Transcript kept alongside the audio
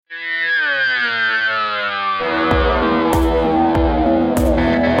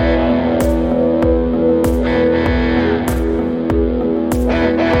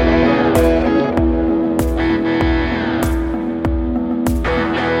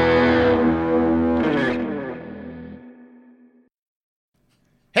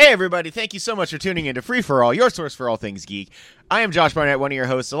Hey, everybody. Thank you so much for tuning in to Free For All, your source for all things geek. I am Josh Barnett, one of your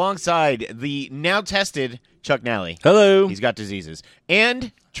hosts, alongside the now-tested Chuck Nally. Hello. He's got diseases.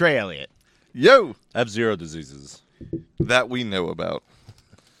 And Trey Elliott. Yo! I have 0 diseases. That we know about.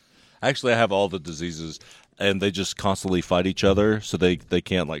 Actually, I have all the diseases, and they just constantly fight each other, so they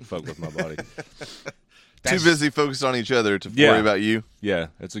can't, fuck with my body. Too busy focused on each other to Yeah. worry about you. Yeah,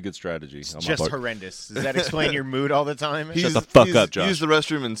 it's a good strategy. It's on my just part. horrendous. Does that explain your mood all the time? Shut the fuck He's up, Josh. used the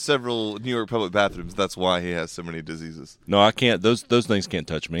restroom in several New York public bathrooms. That's why he has so many diseases. No, I can't. Those things can't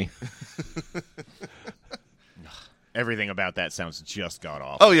touch me. Everything about that sounds just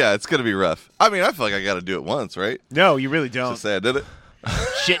god-awful. Oh, yeah, it's going to be rough. I mean, I feel like I got to do it once, right? No, you really don't. Just say I did it.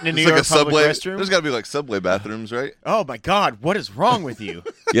 Shit in a New It's like York a public subway. restroom? There's got to be like subway bathrooms, right? Oh, my God. What is wrong with you?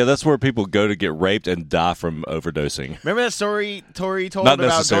 Yeah, that's where people go to get raped and die from overdosing. Remember that story Tori told Not about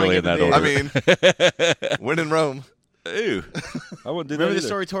necessarily going into in that the... order. I mean, when in Rome. Ew. I wouldn't do Remember that the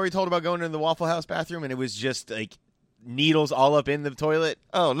story Tori told about going into the Waffle House bathroom and it was just like needles all up in the toilet?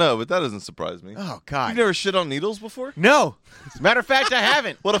 Oh, no, but that doesn't surprise me. Oh, God. You've never shit on needles before? No. As a matter of fact, I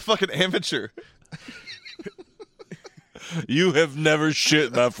haven't. What a fucking amateur. You have never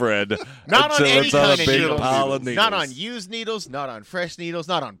shit, my friend. Not on until any it's on kind a of big needles. pile of needles. Not on used needles, not on fresh needles,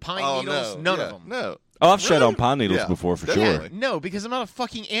 not on pine Oh, needles, no. none Yeah, of them. No. Oh, I've shat Really? on pine needles Yeah, before, for definitely. sure. No, because I'm not a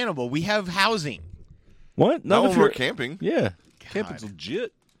fucking animal. We have housing. What? Not if when you're we're camping. Yeah. Camping's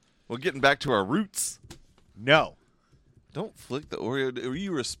legit. Well, getting back to our roots. No. Don't flick the Oreo.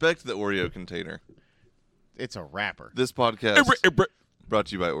 You respect the Oreo container. It's a wrapper. This podcast brought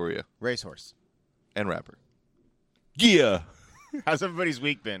to you by Oreo Racehorse. and Rapper. Yeah. How's everybody's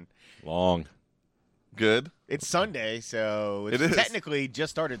week been? Long. Good. It's Sunday, so it's It is. technically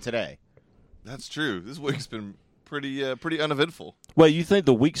just started today. That's true. This week's been pretty uneventful. Wait, you think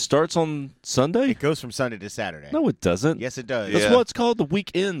the week starts on Sunday? It goes from Sunday to Saturday. No, it doesn't. Yes, it does. That's Yeah. what's called the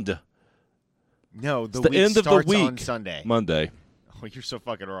weekend. No, the It's the week end of the starts week. on Sunday. Monday. Oh, you're so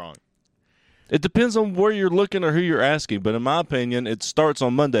fucking wrong. It depends on where you're looking or who you're asking, but in my opinion, it starts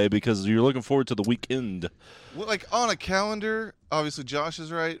on Monday because you're looking forward to the weekend. Well, like on a calendar, obviously Josh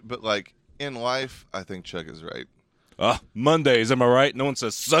is right, but like in life, I think Chuck is right. Mondays, am I right? No one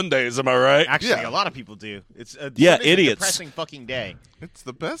says Sundays, am I right? Actually, Yeah. a lot of people do. It's Yeah, Sunday's a idiots. depressing fucking day. It's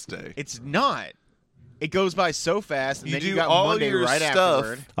the best day. It's not. It goes by so fast, and You then you do got all Monday your right stuff.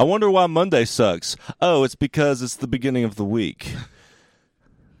 afterward. I wonder why Monday sucks. Oh, it's because it's the beginning of the week.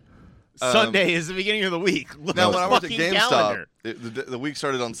 Sunday is the beginning of the week. Look Now, at when the I worked at fucking GameStop, calendar. the week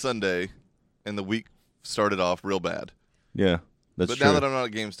started on Sunday, and the week started off real bad. Yeah, that's But true. now that I'm not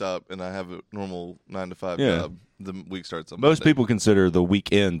at GameStop and I have a normal 9 to 5 Yeah. job, the week starts on Most Monday. people consider the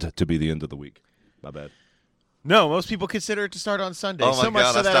weekend to be the end of the week. My bad. No, most people consider it to start on Sunday. Oh my so much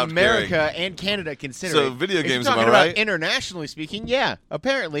God, so I that stopped America and Canada consider So it. video If games, you're am talking I about right? internationally speaking, yeah.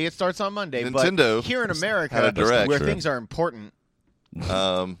 Apparently, it starts on Monday. Nintendo but here in America, had a direct. where True. things are important,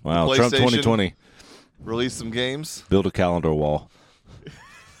 Wow, PlayStation Trump 2020. released some games. Build a calendar wall.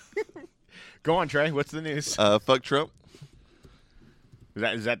 go on, Trey. What's the news? Fuck Trump.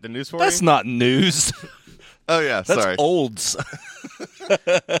 Is that the news for That's you? not news. Oh yeah, That's sorry. olds.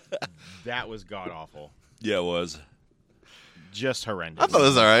 That was god awful. Yeah, it was. Just horrendous. I thought it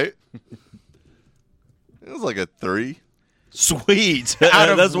was all right. It was like a 3 Sweet. Out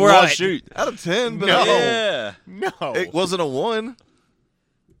of That's where I what? shoot. out of 10, but No. Yeah. No. it wasn't a 1.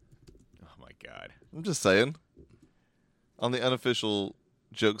 Oh my god. I'm just saying. On the unofficial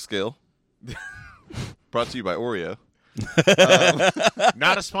joke scale, brought to you by Oreo,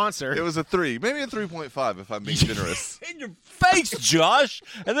 Not a sponsor. it was a 3, maybe a 3.5 if I'm being generous. In your face, Josh.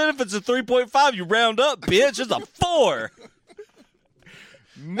 And then if it's a 3.5, you round up, bitch. It's a 4.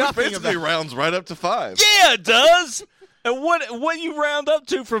 Nothing Basically about rounds right up to 5. Yeah, it does. And what you round up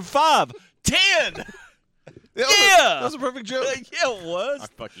to from 5? 10. That Yeah. that was a perfect joke. Yeah, it was. I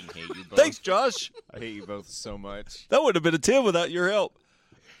fucking hate you both. Thanks, Josh. I hate you both so much. That would have been a 10 without your help.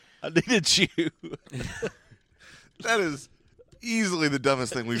 I needed you. That is easily the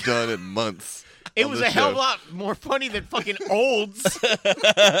dumbest thing we've done in months. It on was this a hell of a show. lot more funny than fucking olds.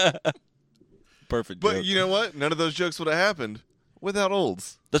 Perfect But joke. you know what? None of those jokes would have happened without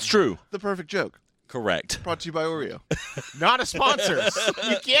Olds. That's true. The perfect joke. Correct. Brought to you by Oreo. Not a sponsor.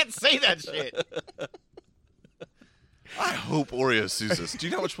 You can't say that shit. I hope Oreo sues us. Do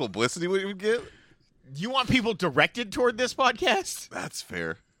you know how much publicity we would get? You want people directed toward this podcast? That's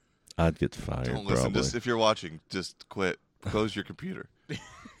fair. I'd get fired, Don't listen. probably. Just if you're watching, just quit. Close your computer.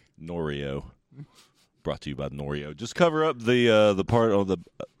 Norio. Brought to you by Norio. Just cover up the part on the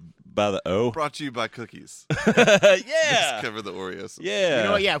by the O. Brought to you by cookies. Yeah. Just cover the Oreos. Yeah. You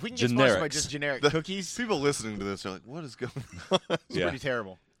know what? Yeah, if we can get sponsored by Generics. just generic The cookies, People listening to this are like, "What is going on?" it's Yeah. pretty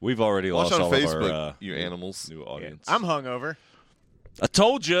terrible. We've already Watch lost on all Facebook, of our you animals. new audience. I'm hungover. I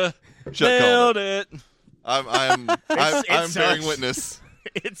told you. Chuck Nailed called it. I'm sucks. bearing witness.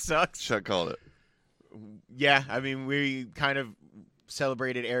 It sucks. Chuck called it. Yeah, I mean, we kind of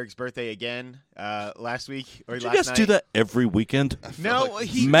celebrated Eric's birthday again last week or Did you last guys night. do that every weekend? No,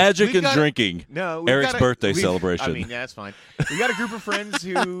 Magic we've and got- drinking. No, we've Eric's got birthday we've- celebration. I mean, yeah, that's fine. We got a group of friends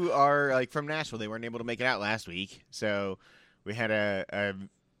who are like from Nashville. They weren't able to make it out last week, so we had a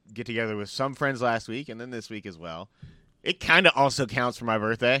get together with some friends last week, and then this week as well. It kind of also counts for my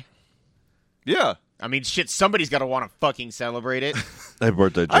birthday. Yeah. I mean, shit, somebody's got to want to fucking celebrate it. Happy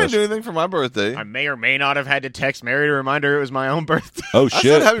birthday, I didn't Josh. do anything for my birthday. I may or may not have had to text Mary to remind her it was my own birthday. Oh, I said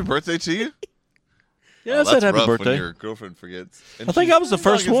shit. happy birthday to you. Yeah, I Oh, said that's happy rough birthday. when your girlfriend forgets. And I think she's- I was the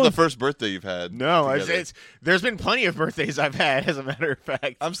first it's one. the first birthday you've had. No, together. there's been plenty of birthdays I've had, as a matter of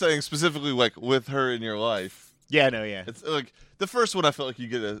fact. I'm saying specifically like with her in your life. Yeah, no, yeah. It's like the first one I felt like you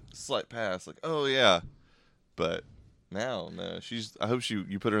get a slight pass. Like, oh yeah. But now, no. I hope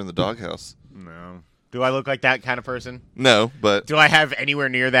you put her in the doghouse. No. Do I look like that kind of person? No, but Do I have anywhere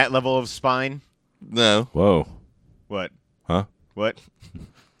near that level of spine? no. Whoa. What? Huh? What?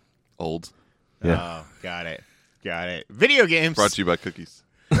 Old. Yeah. Oh, got it. Got it. Video games. Brought to you by cookies.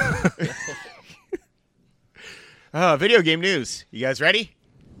 Video game news. You guys ready?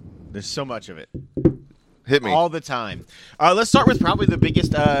 There's so much of it. Hit me. All the time. Let's start with probably the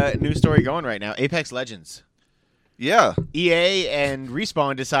biggest news story going right now. Apex Legends. Yeah. EA and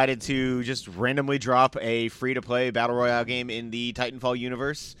Respawn decided to just randomly drop a free-to-play Battle Royale game in the Titanfall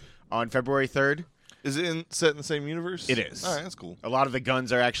universe on February 3rd. Is it set in the same universe? It is. All right, that's cool. A lot of the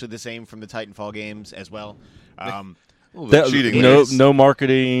guns are actually the same from the Titanfall games as well. A little bit cheating. no, there. no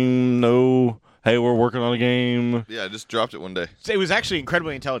marketing. No. Hey, we're working on a game. Yeah, I just dropped it one day. It was actually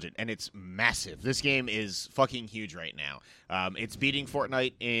incredibly intelligent, and it's massive. This game is fucking huge right now. It's beating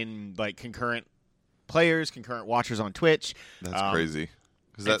Fortnite in like concurrent players, concurrent watchers on Twitch. That's crazy.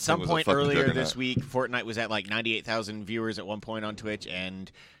 'Cause that At some thing was a point fucking earlier juggernaut. this week, Fortnite was at like 98,000 viewers at one point on Twitch,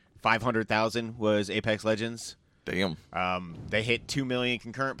 and 500,000 was Apex Legends. Damn. They hit 2 million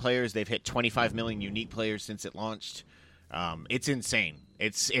concurrent players. They've hit 25 million unique players since it launched. It's insane.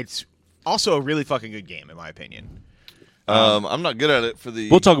 It's also a really fucking good game, in my opinion. I'm not good at it for the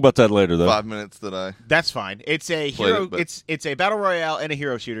We'll talk about that later, though. 5 minutes that I. That's fine. It's a Played hero. it, but- It's a battle royale and a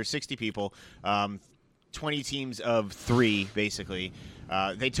hero shooter. 60 people, 20 teams of 3, basically.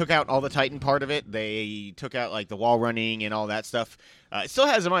 They took out all the Titan part of it. They took out like the wall running and all that stuff. It still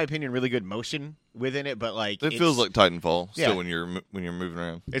has, in my opinion, really good motion within it, but like It feels like Titanfall still Yeah. when you're moving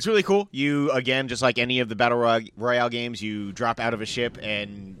around. it's really cool. You, again, just like any of the battle royale games, you drop out of a ship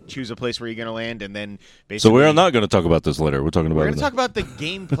and choose a place where you're going to land, and then basically. So we're not going to talk about this later. We're talking about We're it going to talk about the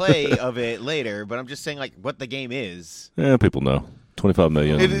gameplay of it later, but I'm just saying like what the game is. Yeah, people know. 25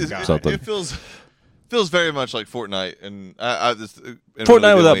 million It is. something. It feels very much like Fortnite and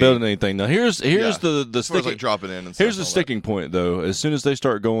Fortnite without building anything. Now here's the as far as sticking. like dropping in and Here's stuff the and all sticking point, though. As soon as they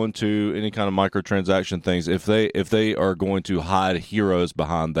start going to any kind of microtransaction things, if they are going to hide heroes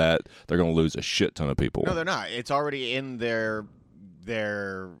behind that, they're going to lose a shit ton of people. No, they're not. It's already in their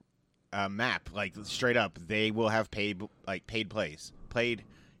map. Like straight up, they will have paid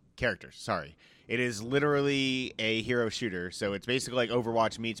characters. Sorry, it is literally a hero shooter. So it's basically like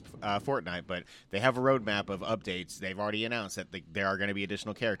Overwatch meets Fortnite, but they have a roadmap of updates. They've already announced that there are going to be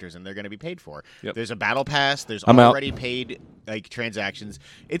additional characters, and they're going to be paid for. Yep. There's a battle pass. There's I'm out. already paid like transactions.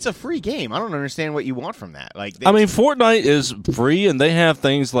 It's a free game. I don't understand what you want from that. Like, I mean, Fortnite is free, and they have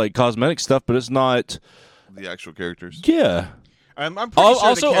things like cosmetic stuff, but it's not. the actual characters. Yeah. I'm pretty sure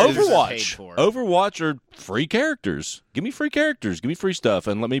Also, the characters are paid Overwatch. for. Overwatch are free characters. Give me free characters. Give me free stuff,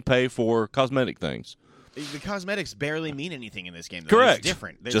 and let me pay for cosmetic things. The cosmetics barely mean anything in this game. Though. Correct. It's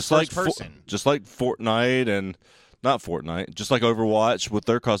different. It's just first like person. just like Fortnite and not Fortnite, just like Overwatch with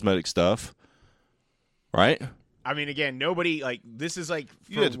their cosmetic stuff, right? I mean, again, nobody like this is like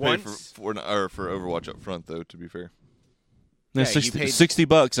for You had to pay once. for Overwatch up front though. To be fair, Yeah, you 60, paid-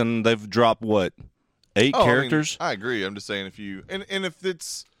 $60, and they've dropped what 8 characters. I agree. I'm just saying if you and if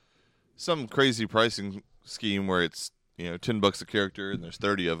it's some crazy pricing scheme where it's $10 a character and there's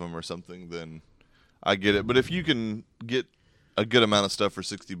 30 of them or something, then I get it. But if you can get a good amount of stuff for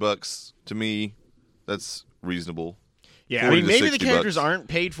 $60, to me, that's reasonable. Yeah, I 40 mean, to maybe the 60 characters bucks. aren't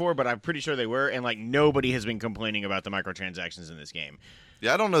paid for, but I'm pretty sure they were, and like nobody has been complaining about the microtransactions in this game.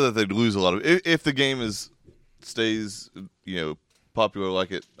 Yeah, I don't know that they'd lose a lot of if the game stays popular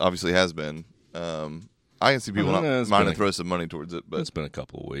like it obviously has been. I can see people not it's minding been to throw some money towards it, but It's been a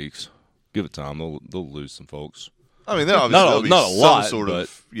couple of weeks. Give it time; they'll lose some folks. I mean, they'll obviously Not a there'll be lot, some sort but-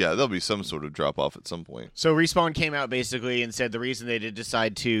 of there'll be some sort of drop off at some point. So Respawn came out basically and said the reason they did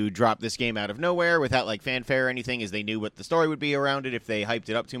decide to drop this game out of nowhere without like fanfare or anything is they knew what the story would be around it if they hyped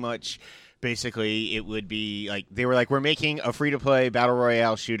it up too much. Basically, it would be like they were like, we're making a free-to-play battle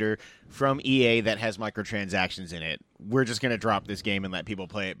royale shooter from EA that has microtransactions in it. We're just going to drop this game and let people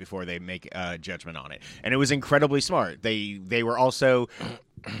play it before they make a judgment on it. And it was incredibly smart. They were also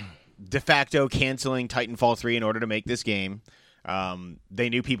de facto canceling Titanfall 3 in order to make this game. They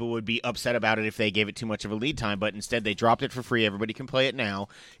knew people would be upset about it if they gave it too much of a lead time, but instead they dropped it for free. Everybody can play it now.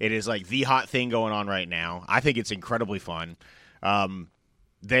 It is like the hot thing going on right now. I think it's incredibly fun.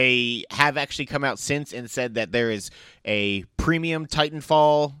 They have actually come out since and said that there is a premium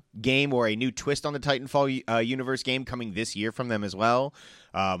Titanfall game or a new twist on the Titanfall universe game coming this year from them as well.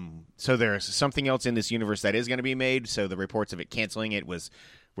 So there's something else in this universe that is going to be made. So the reports of it canceling it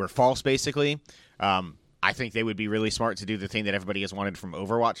were false, basically. I think they would be really smart to do the thing that everybody has wanted from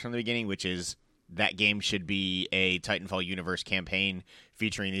Overwatch from the beginning, which is that game should be a Titanfall universe campaign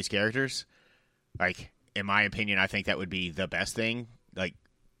featuring these characters. Like, in my opinion, I think that would be the best thing. Like,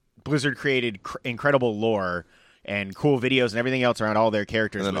 Blizzard created incredible lore and cool videos and everything else around all their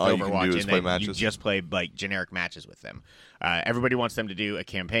characters with Overwatch, and then you just play like generic matches with them. Everybody wants them to do a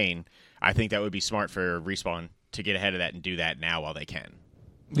campaign. I think that would be smart for Respawn to get ahead of that and do that now while they can.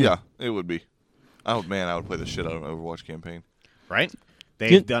 Yeah, it would be. Oh man, I would play the shit out of an Overwatch campain. Right?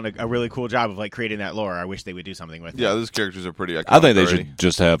 They've done a really cool job of like creating that lore. I wish they would do something with it. Yeah, those characters are pretty iconic. I think they already. should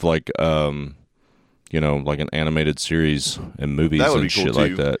just have like like an animated series and movies That would and be cool, shit too.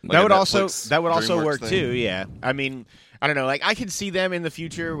 like that. Like That a would also DreamWorks work thing. too. Yeah, I mean, I don't know. Like, I could see them in the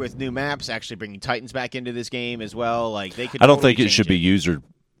future with new maps, actually bringing Titans back into this game as well. Like, they could. I don't totally think it change should be user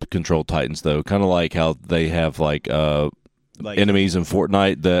controlled Titans though. Kind of like how they have like enemies in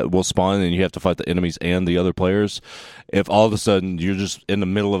Fortnite that will spawn and you have to fight the enemies and the other players. If all of a sudden you're just in the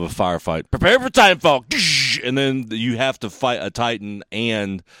middle of a firefight, prepare for Titanfall, and then you have to fight a Titan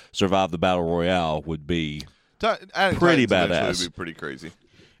and survive the battle royale would be Adding pretty Titans eventually badass. would be pretty crazy.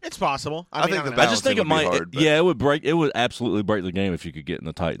 It's possible. I think don't the know. I just think it Balancing might. would be hard, but- Yeah, it would break. It would absolutely break the game if you could get in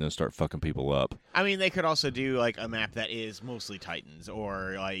the Titan and start fucking people up. I mean, they could also do like a map that is mostly Titans,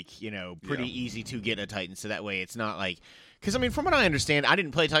 or like pretty easy to get a Titan, so that way it's not like. Because I mean, from what I understand, I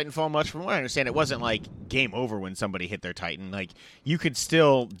didn't play Titanfall much. From what I understand, it wasn't like game over when somebody hit their Titan. Like you could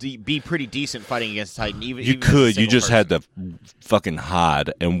still be pretty decent fighting against Titan. Even You even as a could. You single just had person. to fucking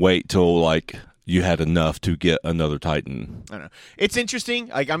hide and wait till like you had enough to get another Titan. I don't know. It's interesting.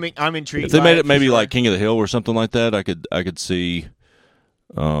 Like I'm intrigued. If they by made it for maybe sure. like King of the Hill or something like that, I could see.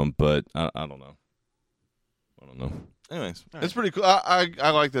 But I don't know. I don't know. Anyways, it's pretty cool.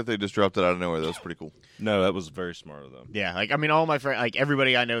 I like that they just dropped it out of nowhere. That was pretty cool. No, that was very smart of them. Yeah, like I mean, all my friends, like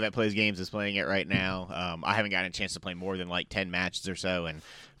everybody I know that plays games is playing it right now. I haven't gotten a chance to play more than like 10 matches or so, and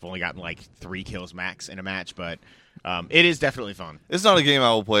I've only gotten like 3 kills max in a match. But it is definitely fun. It's not a game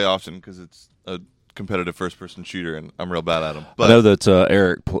I will play often because it's a competitive first-person shooter, and I'm real bad at them. I But know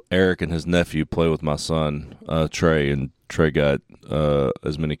that Eric and his nephew play with my son Trey, and Trey got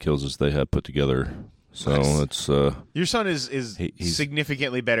as many kills as they had put together. So Nice. it's Your son is he's-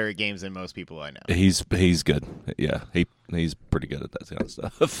 significantly better at games than most people I know. he's good. Yeah, he's pretty good at that kind of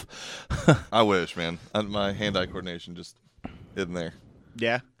stuff. I wish, man. My hand-eye coordination just isn't there.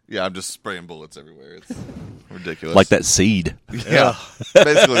 Yeah. Yeah, I'm just spraying bullets everywhere. It's ridiculous. Like that seed. Yeah,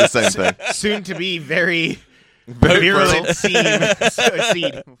 basically the same thing. Soon to be very Very virulent fertile.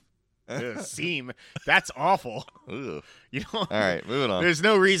 seed. Seam. That's awful. Ugh. You know. All right, moving on. There's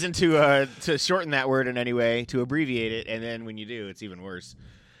no reason to shorten that word in any way, to abbreviate it, and then when you do, it's even worse.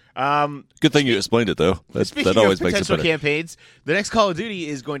 Good thing you explained it though. Speaking That always of makes it potential better. campaigns, the next Call of Duty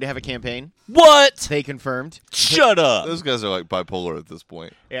is going to have a campaign. What? They confirmed. Shut up. Those guys are like bipolar at this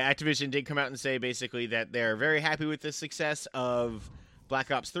point. Yeah, Activision did come out and say basically that they're very happy with the success of Black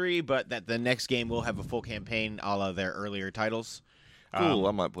Ops 3, but that the next game will have a full campaign a la their earlier titles. Cool,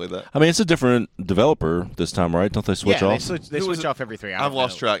 I might play that. I mean, it's a different developer this time, right? Don't they switch yeah, off? they Who was switch it? off every 3 hours. I've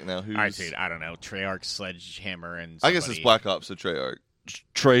lost track now. Who's? All right, dude, I don't know. Treyarch, Sledgehammer, and I guess it's somebody. Black Ops, so Treyarch.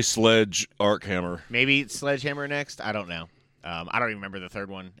 Trey Sledge Arkhammer. Maybe it's Sledgehammer next. I don't know. I don't even remember the third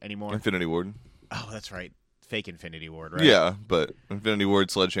one anymore. Infinity Ward. Oh, that's right. Fake Infinity Ward, right? Yeah, but Infinity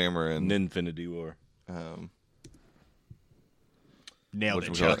Ward, Sledgehammer, and Infinity War. Nailed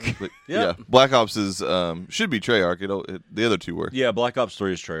it, whatchamacallit. Chuck. But, Yep. yeah, Black Ops is should be Treyarch. The other two were. Yeah, Black Ops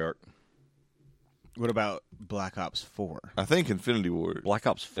 3 is Treyarch. What about Black Ops 4? I think Infinity Ward Black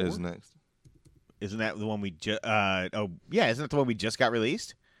Ops 4? is next. Isn't that the one we just? Isn't that the one we just got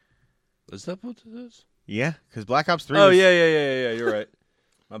released? Is that what it is? Yeah, because Black Ops 3. Oh, was... yeah, you're right.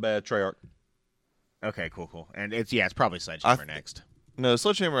 My bad, Treyarch. Okay, cool. And it's probably Sledgehammer next. No,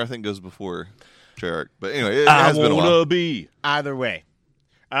 Sledgehammer I think goes before Treyarch. But anyway, it has been a while. Be Either way.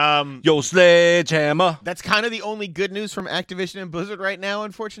 your Sledgehammer. That's kind of the only good news from Activision and Blizzard right now,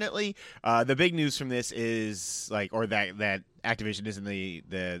 unfortunately. The big news from this is, that Activision is in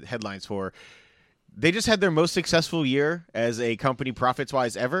the headlines for, they just had their most successful year as a company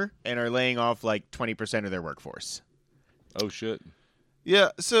profits-wise ever and are laying off 20% of their workforce. Oh, shit. Yeah,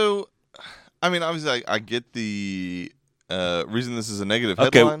 so, I mean, obviously I get the reason this is a negative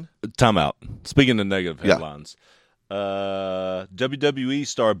headline. Okay, time out. Speaking of negative headlines, WWE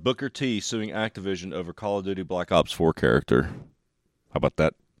star Booker T suing Activision over Call of Duty Black Ops 4 character. How about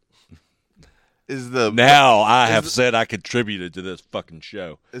that? Now I have said I contributed to this fucking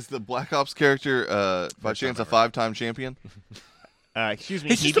show. Is the Black Ops character by chance a 5-time champion? Excuse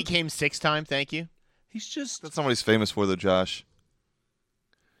me, he became 6-time, thank you. That's not what he's famous for, though, Josh.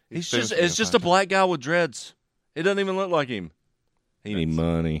 It's just a black guy with dreads. It doesn't even look like him. He need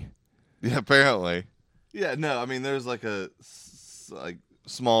money. Yeah, apparently. Yeah, no, I mean, there's a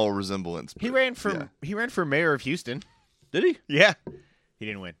small resemblance. He ran for mayor of Houston. Did he? Yeah. He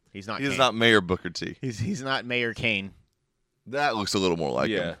didn't win. He's not. He's not Mayor Booker T. He's not Mayor Kane. That looks a little more like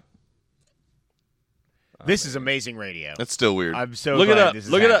him. This is amazing radio. That's still weird. I'm so glad this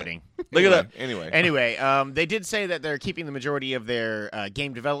is happening. Look it up. Anyway, they did say that they're keeping the majority of their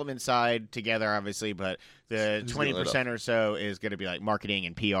game development side together, obviously, but the 20% or so is going to be marketing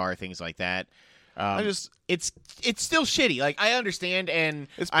and PR, things like that. It's still shitty. I understand, and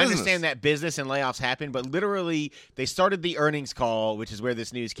I understand that business and layoffs happen, but literally they started the earnings call, which is where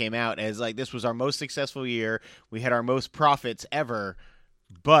this news came out, as this was our most successful year. We had our most profits ever,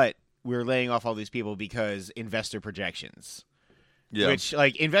 but we're laying off all these people because investor projections. Yeah. Which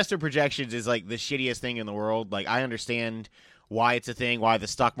investor projections is the shittiest thing in the world. I understand why it's a thing, why the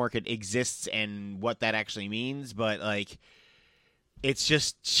stock market exists, and what that actually means, but it's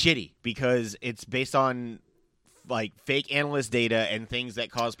just shitty because it's based on fake analyst data and things that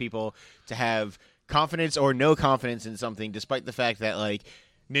cause people to have confidence or no confidence in something, despite the fact that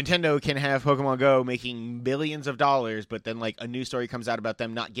Nintendo can have Pokemon Go making billions of dollars, but then a new story comes out about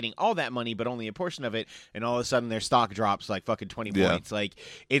them not getting all that money, but only a portion of it, and all of a sudden their stock drops fucking 20 points.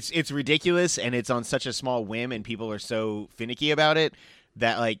 It's ridiculous, and it's on such a small whim, and people are so finicky about it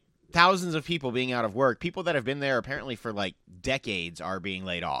that thousands of people being out of work, people that have been there apparently for decades, are being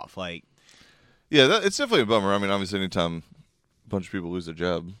laid off. Yeah, it's definitely a bummer. I mean, obviously, anytime a bunch of people lose their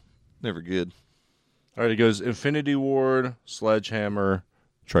job, never good. All right, it goes Infinity Ward, Sledgehammer,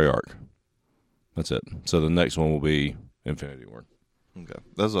 Treyarch. That's it. So the next one will be Infinity Ward. Okay,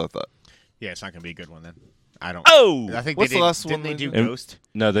 that's what I thought. Yeah, it's not going to be a good one then. I don't. Oh, I think what's the last one? Didn't they do Ghost?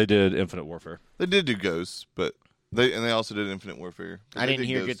 No, they did Infinite Warfare. They did do Ghost, but they also did Infinite Warfare. I didn't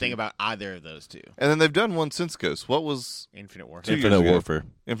hear a good thing about either of those two. And then they've done one since Ghost. What was Infinite Warfare? Infinite Warfare.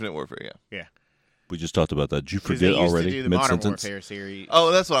 Infinite Warfare. Yeah. Yeah. We just talked about that. Did you forget already? To do the Modern Warfare series.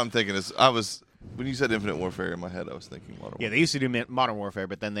 Oh, that's what I'm thinking. When you said Infinite Warfare in my head, I was thinking Modern Warfare. Yeah, they used to do Modern Warfare,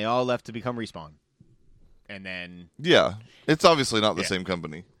 but then they all left to become Respawn. And then... Yeah. It's obviously not the same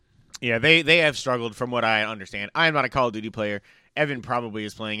company. Yeah, they have struggled from what I understand. I am not a Call of Duty player. Evan probably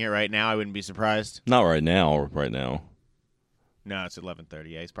is playing it right now. I wouldn't be surprised. Not right now. Right now. No, it's 11:30.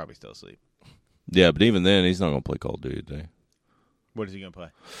 Yeah, he's probably still asleep. Yeah, but even then, he's not going to play Call of Duty today. What is he going to play?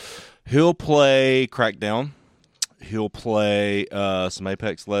 He'll play Crackdown. He'll play some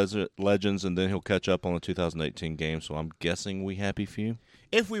Apex Legends, and then he'll catch up on the 2018 game. So I'm guessing we happy few.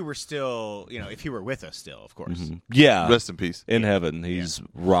 If we were still, if he were with us still, of course. Mm-hmm. Yeah. Rest in peace. In heaven. He's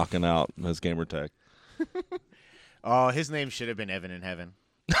rocking out his gamer tag. Oh, his name should have been Evan in heaven.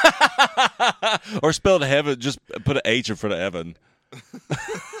 Or spelled heaven, just put an H in front of Evan.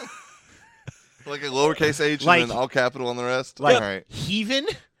 Like a lowercase h and then all capital on the rest? Like all right. Heaven?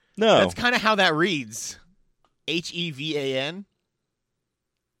 No. That's kind of how that reads. Hevan?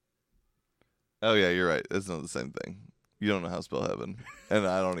 Oh, yeah, you're right. It's not the same thing. You don't know how to spell heaven. And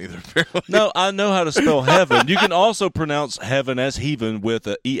I don't either, apparently. No, I know how to spell heaven. You can also pronounce heaven as heaven with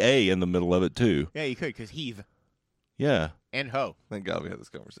an EA in the middle of it, too. Yeah, you could, because heave. Yeah. And ho. Thank God we had this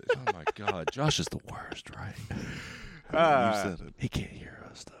conversation. Oh, my God. Josh is the worst, right? You said it. He can't hear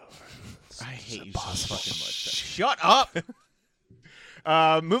us, though. I hate you so fucking much. Shut up!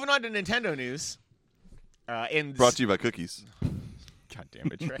 Moving on to Nintendo news. Brought to you by Cookies. God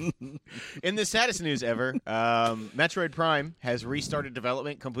damn it, Trey. In the saddest news ever, Metroid Prime has restarted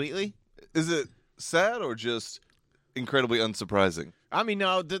development completely. Is it sad or just incredibly unsurprising? I mean,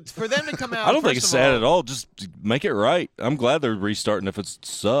 no, for them to come out... I don't think it's sad at all. Just make it right. I'm glad they're restarting if it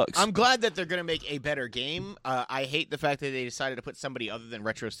sucks. I'm glad that they're going to make a better game. I hate the fact that they decided to put somebody other than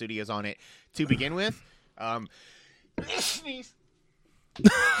Retro Studios on it to begin with.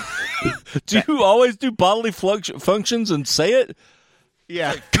 Do you always do bodily functions and say it?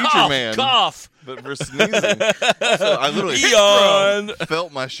 Yeah. Future Man. Cough. But for sneezing, so I literally Yawn.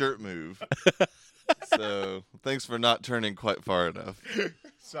 felt my shirt move. So thanks for not turning quite far enough.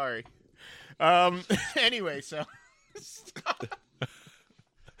 Sorry. Anyway, so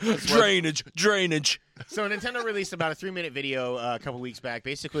Drainage. So Nintendo released about a 3-minute video a couple weeks back,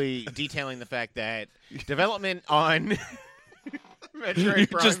 basically detailing the fact that development on Metroid You're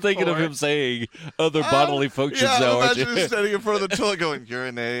Prime just thinking 4, of him saying other bodily functions Yeah, now, aren't you? imagine standing in front of the toilet going,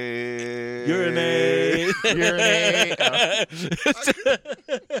 urinate. Urinate. Urinate.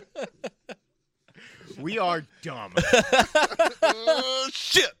 We are dumb. Oh,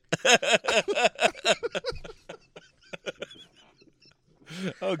 shit.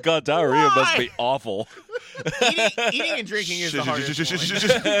 Oh, God, diarrhea must be awful. Eating and drinking is the hardest one.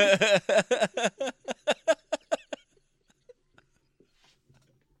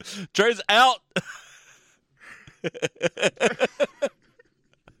 Trey's out.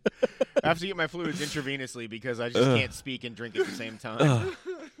 I have to get my fluids intravenously because I just can't speak and drink at the same time.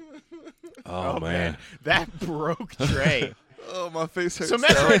 Oh, man. That broke Trey. Oh, my face hurts. So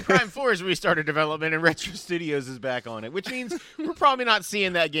Metroid Prime 4 has restarted development and Retro Studios is back on it, which means we're probably not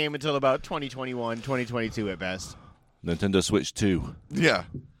seeing that game until about 2021, 2022 at best. Nintendo Switch 2. Yeah.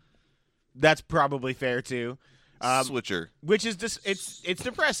 That's probably fair too. Switcher. Which is just it's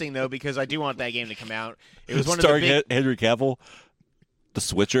depressing though because I do want that game to come out. It was one Starring of the big, Henry Cavill, the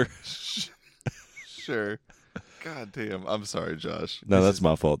Switcher. Sure. God damn. I'm sorry, Josh. No, that's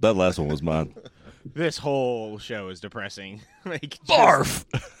my fault. That last one was mine. This whole show is depressing. Like just- Barf.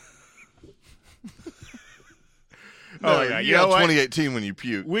 Oh my God! You know what? 2018 when you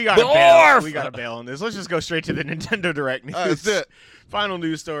puke. We gotta bail. Barf! We gotta bail on this. Let's just go straight to the Nintendo Direct news. That's it. Final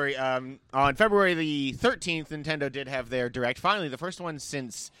news story. On February the 13th, Nintendo did have their Direct. Finally, the first one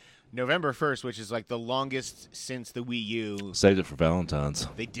since November 1st, which is like the longest since the Wii U. Saved it for Valentine's.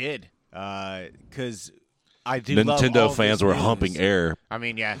 They did because I do. love Nintendo all fans this were news. humping air. I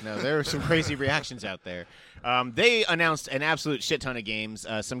mean, yeah, no, there were some crazy reactions out there. They announced an absolute shit ton of games,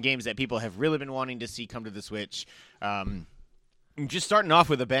 some games that people have really been wanting to see come to the Switch. Just starting off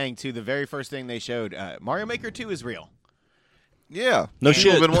with a bang, too, the very first thing they showed, Mario Maker 2 is real. Yeah. No People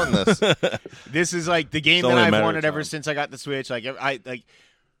shit. have been wanting this. This is like the game It's that only a I've matter of wanted ever time. since I got the Switch. Like I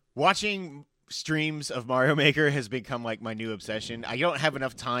watching streams of Mario Maker has become like my new obsession. I don't have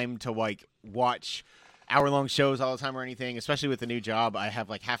enough time to like watch hour-long shows all the time or anything, especially with the new job. I have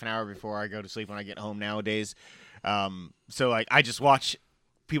like half an hour before I go to sleep when I get home nowadays. So like I just watch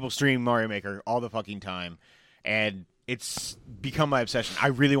people stream Mario Maker all the fucking time, and it's become my obsession. I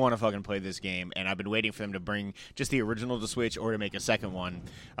really want to fucking play this game, and I've been waiting for them to bring just the original to Switch or to make a second one.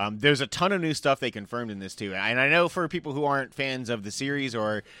 There's a ton of new stuff they confirmed in this, too. And I know for people who aren't fans of the series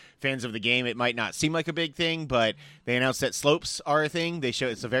or fans of the game, it might not seem like a big thing, but they announced that slopes are a thing.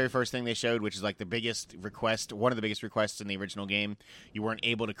 It's the very first thing they showed, which is like the biggest request, one of the biggest requests in the original game. You weren't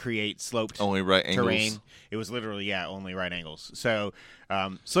able to create sloped Only right angles. terrain. It was literally, only right angles. So,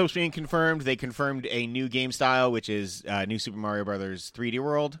 slopes being confirmed. They confirmed a new game style, which is New Super Mario Brothers 3D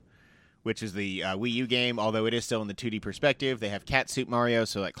World, which is the Wii U game, although it is still in the 2D perspective. They have Cat Suit Mario,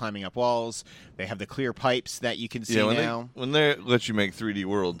 so like climbing up walls. They have the clear pipes that you can see Yeah, now. when they let you make 3D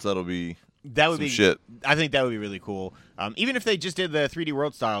worlds, that'll be That would some be shit. I think that would be really cool. Even if they just did the 3D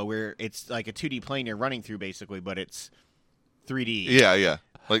World style, where it's like a 2D plane you're running through, basically, but it's 3D. Yeah.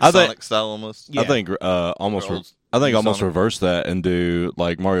 Like I think- Sonic style almost. Yeah. I think almost. Or old- I think new almost Sonic. reverse that and do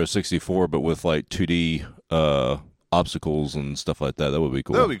like Mario 64, but with like 2D obstacles and stuff like that. That would be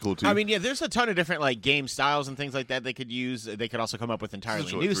cool. That would be cool too. I mean, yeah, there's a ton of different like game styles and things like that they could use. They could also come up with entirely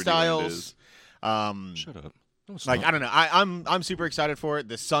Essentially new what 3D Land styles. Shut up. No, it's Like not. I don't know, I'm super excited for it.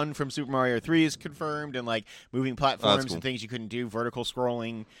 The sun from Super Mario 3 is confirmed, and like moving platforms cool. and things you couldn't do, vertical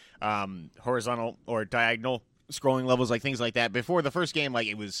scrolling, horizontal or diagonal scrolling levels, like things like that. Before the first game, like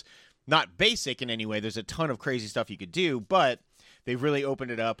it was not basic in any way. There's a ton of crazy stuff you could do, but they've really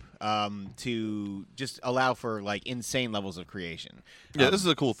opened it up to just allow for like insane levels of creation. yeah, this is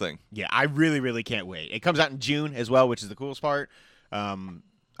a cool thing. Yeah, I really, really can't wait. It comes out in June as well, which is the coolest part.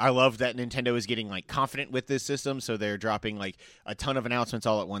 I love that Nintendo is getting like confident with this system, so they're dropping like a ton of announcements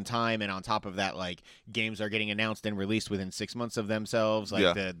all at one time, and on top of that, like games are getting announced and released within 6 months of themselves, like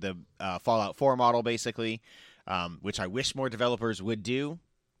Yeah. the Fallout 4 model, basically, which I wish more developers would do.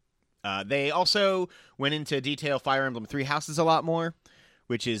 They also went into detail Fire Emblem Three Houses a lot more,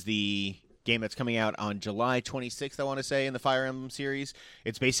 which is the game that's coming out on July 26th, I want to say, in the Fire Emblem series.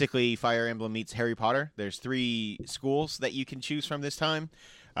 It's basically Fire Emblem meets Harry Potter. There's 3 schools that you can choose from this time.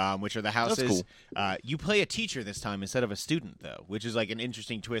 which are the houses. That's You play a teacher this time instead of a student, though, which is like an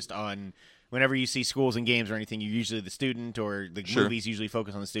interesting twist on whenever you see schools and games or anything, you're usually the student, or the movies usually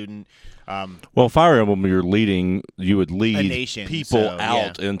focus on the student. Well, Fire Emblem, you would lead A nation, people so,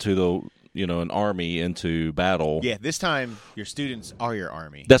 out into the, an army into battle. Yeah, this time your students are your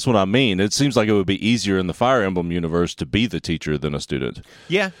army. That's what I mean. It seems like it would be easier in the Fire Emblem universe to be the teacher than a student.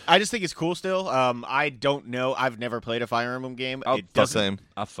 Yeah, I just think it's cool still. I don't know. I've never played a Fire Emblem game. It doesn't. Same.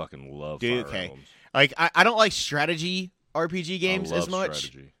 I fucking love Dude, Fire Emblems. Like I don't like strategy RPG games I love as much.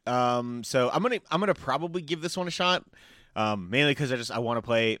 strategy. So I'm gonna probably give this one a shot. Mainly because I want to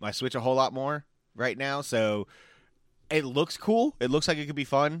play my Switch a whole lot more right now. So it looks cool. It looks like it could be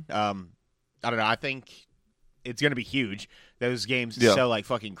fun. I don't know. I think it's gonna be huge. Those games sell like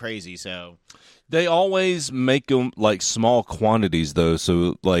fucking crazy. So They always make them like small quantities, though.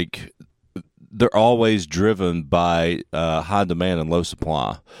 So like they're always driven by high demand and low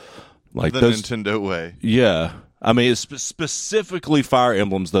supply. Like the those, Nintendo way. Yeah. I mean, it's specifically Fire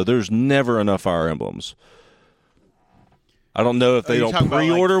Emblems, though. There's never enough Fire Emblems. I don't know if they don't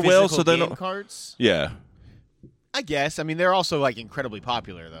pre-order well, so they don't. Cards? Yeah. I guess. I mean, they're also like incredibly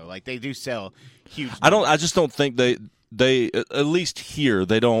popular though. Like they do sell huge. I just don't think they at least here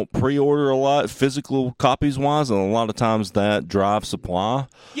they don't pre-order a lot physical copies wise, and a lot of times that drives supply.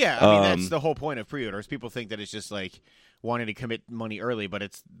 Yeah, I mean that's the whole point of pre-orders. People think that it's just like wanting to commit money early, but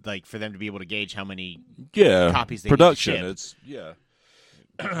it's like for them to be able to gauge how many copies they production. need to ship. It's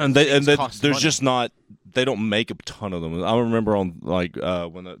and there's money. just not. They don't make a ton of them. I remember on like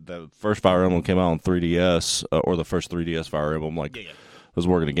when the first Fire Emblem came out on 3DS or the first 3DS Fire Emblem. Like I was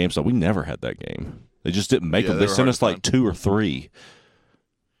working at GameStop, we never had that game. They just didn't make them. They sent us like 2 or 3.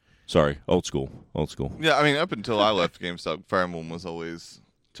 Sorry, old school. Yeah, I mean, up until I left GameStop, Fire Emblem was always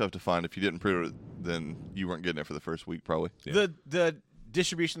tough to find. If you didn't pre-order it, then you weren't getting it for the first week, probably. Yeah. The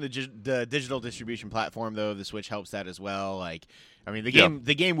distribution, the digital distribution platform though, the Switch helps that as well. Like, I mean,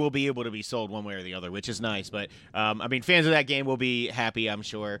 the game will be able to be sold one way or the other, which is nice. But I mean, fans of that game will be happy, I'm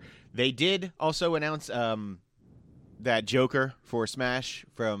sure. They did also announce that Joker for Smash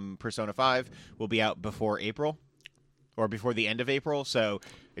from Persona 5 will be out before April, or before the end of April. So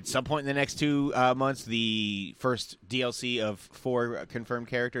at some point in the next 2 months, the first DLC of 4 confirmed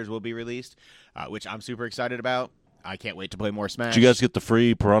characters will be released, which I'm super excited about. I can't wait to play more Smash. Did you guys get the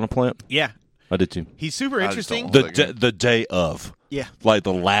free Piranha Plant? Yeah. I did too. He's super interesting. The day of. Yeah. Like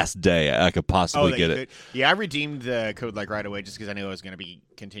the last day I could possibly get it. Yeah, I redeemed the code like right away just because I knew I was going to be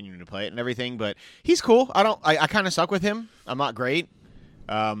continuing to play it and everything. But he's cool. I kind of suck with him. I'm not great.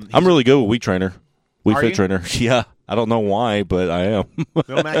 I'm really good with Wii Trainer. Wii Are Fit you? Trainer. Yeah. I don't know why, but I am.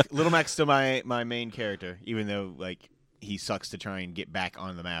 Little Mac's still my main character, even though like he sucks to try and get back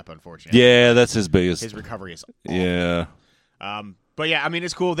on the map, unfortunately. Yeah, that's his biggest. His recovery is awful. Yeah. But yeah, I mean,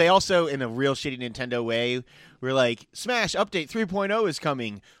 it's cool. They also, in a real shitty Nintendo way, were like, Smash Update 3.0 is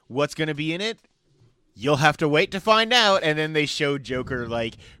coming. What's going to be in it? You'll have to wait to find out. And then they showed Joker,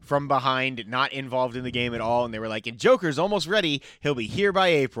 like, from behind, not involved in the game at all. And they were like, and Joker's almost ready. He'll be here by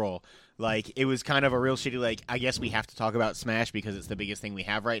April. Like, it was kind of a real shitty, like, I guess we have to talk about Smash because it's the biggest thing we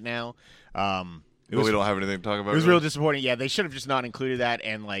have right now. We don't have anything to talk about. It was real disappointing. Yeah, they should have just not included that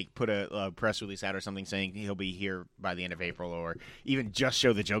and like put a press release out or something saying he'll be here by the end of April, or even just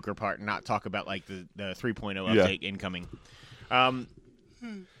show the Joker part and not talk about like the 3.0 update incoming.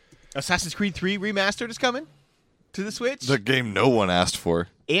 Assassin's Creed 3 Remastered is coming to the Switch. The game no one asked for.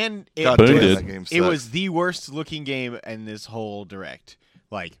 And God Boom damn, did. that game it sucked. was the worst looking game in this whole direct.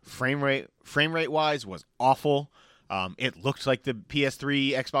 Like frame rate wise was awful. It looked like the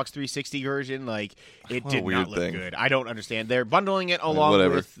PS3, Xbox 360 version. Like it What a did weird not look thing. good. I don't understand. They're bundling it along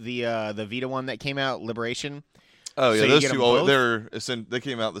whatever. with the Vita one that came out, Liberation. Oh yeah, So you those get 'em two. both? They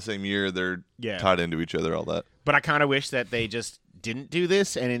came out the same year. They're Yeah. tied into each other. All that. But I kind of wish that they just didn't do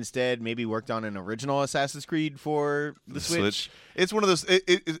this and instead maybe worked on an original Assassin's Creed for the Switch. It's one of those.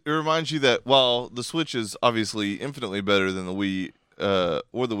 It reminds you that while the Switch is obviously infinitely better than the Wii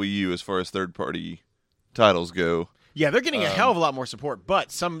or the Wii U as far as third-party titles go. Yeah, they're getting a hell of a lot more support,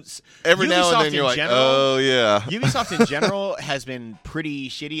 but Every now and Ubisoft then you're in like, general, oh yeah. Ubisoft in general has been pretty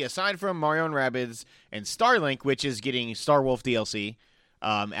shitty, aside from Mario and Rabbids and Starlink, which is getting Star Wolf DLC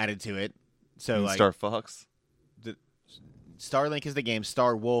added to it. So like Star Fox. Starlink is the game,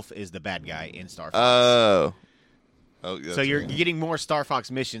 Star Wolf is the bad guy in Star Fox. Oh. Yeah, So you're getting more Star Fox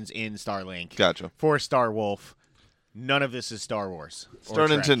missions in Starlink. Gotcha. For Star Wolf. None of this is Star Wars. or Star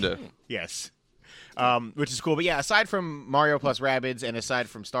Trek. Nintendo. Yes. Which is cool. But yeah, aside from Mario plus Rabbids and aside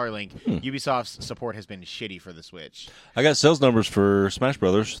from Starlink, Ubisoft's support has been shitty for the Switch. I got sales numbers for Smash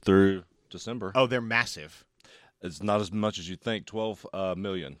Brothers through December. Oh, they're massive. It's not as much as you think. 12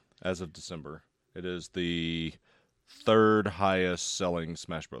 million as of December. It is the third highest selling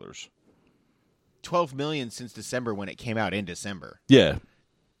Smash Brothers. 12 million since December when it came out in December. Yeah.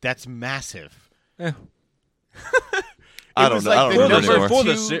 That's massive. Yeah. I don't know. I don't the remember number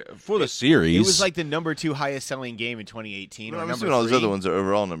anymore. For the series. It was like the number 2 highest selling game in 2018. No, or I'm number assuming all those 3. other ones are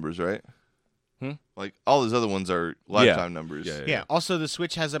overall numbers, right? Like all those other ones are lifetime numbers. Yeah. Also, the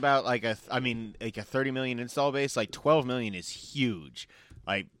Switch has about like a 30 million install base. Like 12 million is huge.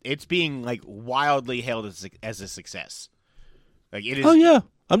 Like it's being like wildly hailed as a success. Like it is. Oh yeah.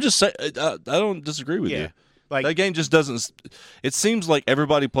 I'm just saying. I don't disagree with you. Like That game just doesn't. It seems like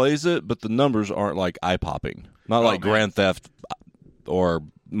everybody plays it, but the numbers aren't like eye popping. Not like man. Grand Theft or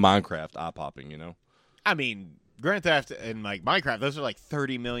Minecraft eye popping. You know. I mean, Grand Theft and like Minecraft, those are like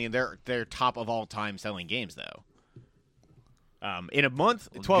 30 million. They're top of all time selling games though. In a month,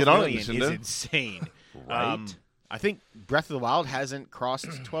 12 get on it, million is Nintendo. insane. Right. I think Breath of the Wild hasn't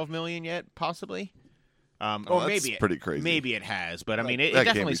crossed 12 million yet, possibly. Or that's maybe pretty crazy. Maybe it has, but I mean, it that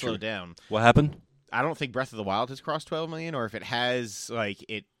can't definitely be true. slowed down. What happened? I don't think Breath of the Wild has crossed 12 million, or if it has, like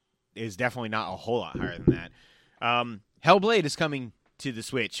it is definitely not a whole lot higher than that. Hellblade is coming to the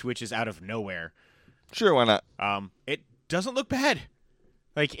Switch, which is out of nowhere. Sure, why not? It doesn't look bad.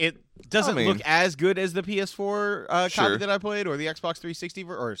 Like it doesn't look as good as the PS4 copy Sure. that I played, or the Xbox 360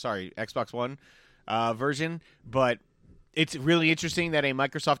 Xbox One version, but it's really interesting that a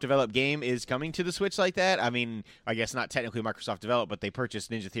Microsoft developed game is coming to the Switch like that. I mean, I guess not technically Microsoft developed, but they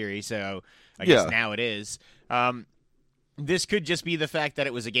purchased Ninja Theory, so I guess now it is. This could just be the fact that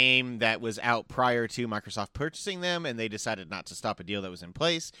it was a game that was out prior to Microsoft purchasing them, and they decided not to stop a deal that was in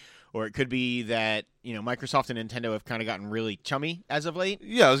place. Or it could be that, Microsoft and Nintendo have kind of gotten really chummy as of late.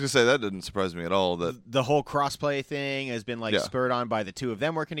 Yeah, I was gonna say that didn't surprise me at all. That The whole crossplay thing has been spurred on by the two of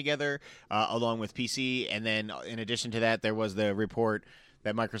them working together, along with PC. And then in addition to that, there was the report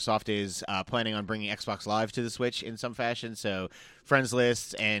that Microsoft is planning on bringing Xbox Live to the Switch in some fashion. So friends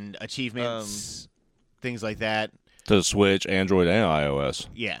lists and achievements, things like that. To the Switch, Android, and iOS.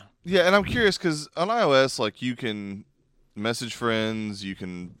 Yeah. yeah, and I'm curious because on iOS, like you can message friends, you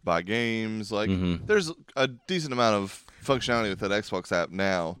can buy games. Like there's a decent amount of functionality with that Xbox app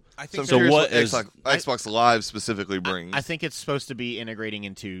now. I think so. I'm curious what what Xbox Live specifically brings. I think it's supposed to be integrating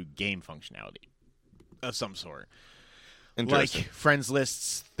into game functionality of some sort. Like Interesting. friends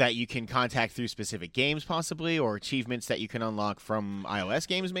lists that you can contact through specific games, possibly, or achievements that you can unlock from iOS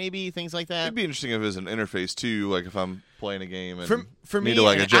games, maybe things like that. It'd be interesting if it was an interface too. Like if I'm playing a game and For need me, to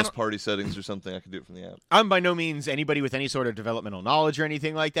like and I adjust don't- party settings or something, I could do it from the app. I'm by no means anybody with any sort of developmental knowledge or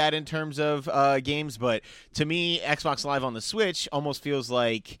anything like that in terms of games, but to me, Xbox Live on the Switch almost feels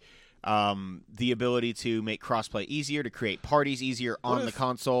like the ability to make crossplay easier, to create parties easier on the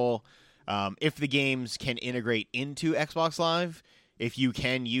console. If the games can integrate into Xbox Live, if you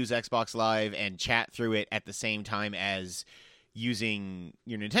can use Xbox Live and chat through it at the same time as using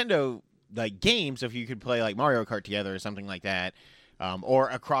your Nintendo games, if you could play like Mario Kart together or something like that, or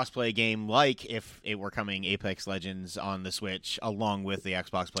a crossplay game like if it were coming Apex Legends on the Switch along with the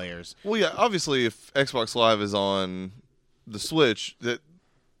Xbox players. Well, yeah, obviously, if Xbox Live is on the Switch, that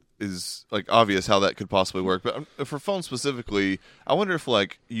is like obvious how that could possibly work. But for phone specifically, I wonder if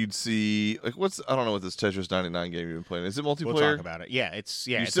like you'd see like I don't know what this Tetris 99 game you've been playing. Is it multiplayer? We'll talk about it. Yeah, it's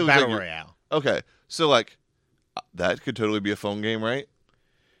a still battle got your- royale. Okay, so like that could totally be a phone game, right?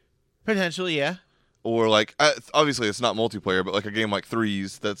 Potentially, yeah. Or like obviously it's not multiplayer, but like a game like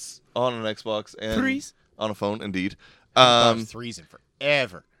Threes that's on an Xbox and Threes? on a phone, indeed. Threes in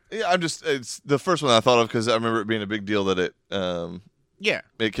forever. Yeah, it's the first one I thought of because I remember it being a big deal that Yeah.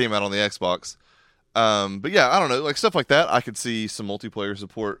 it came out on the Xbox. But yeah, I don't know, like stuff like that. I could see some multiplayer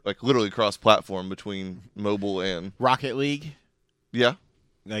support, like literally cross-platform between mobile and Rocket League. yeah.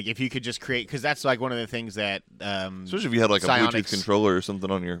 Like if you could just create, because that's like one of the things that Especially if you had like a Psyonix- Bluetooth controller or something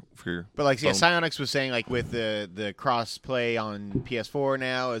on for your. But like, yeah, phone. Psyonix was saying like with the cross play on PS4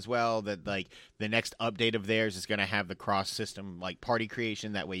 now as well, that like the next update of theirs is going to have the cross system like party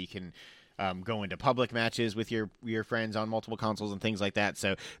creation. That way you can go into public matches with your friends on multiple consoles and things like that.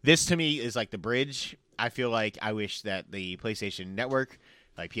 So this to me is like the bridge. I feel like I wish that the PlayStation Network,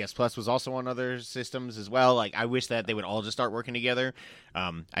 like PS Plus, was also on other systems as well. Like I wish that they would all just start working together.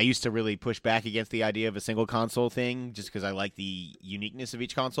 I used to really push back against the idea of a single console thing just because I like the uniqueness of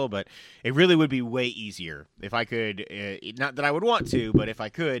each console, but it really would be way easier if I could, not that I would want to, but if I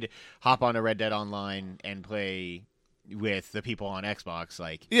could hop on a Red Dead Online and play with the people on Xbox,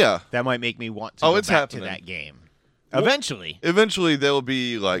 like Yeah. that might make me want to go it's back happening. to that game. Eventually. Eventually, there will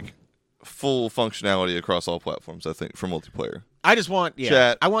be like full functionality across all platforms. I think for multiplayer. I just want,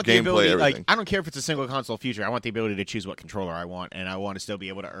 chat, I want the gameplay, ability, everything. I don't care if it's a single console future. I want the ability to choose what controller I want, and I want to still be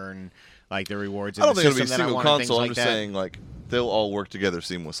able to earn like the rewards. I don't the think it'll be a system that I single want and console. things I'm like just that. saying, like, they'll all work together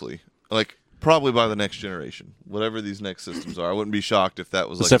seamlessly. Like, probably by the next generation, whatever these next systems are. I wouldn't be shocked if that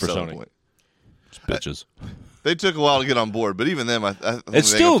was like Except a for selling Sony. point. Just bitches. They took a while to get on board, but even them, I think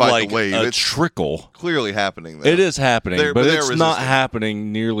It's they still can fight like the wave. a It's trickle. clearly happening. Though. It is happening, They're- but they're it's not resistant.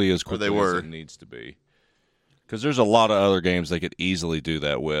 happening nearly as quickly they were. as it needs to be. Because there's a lot of other games they could easily do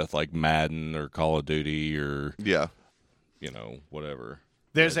that with, like Madden or Call of Duty or Yeah. Whatever.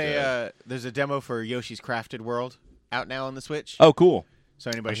 There's But, a demo for Yoshi's Crafted World out now on the Switch. Oh, cool. So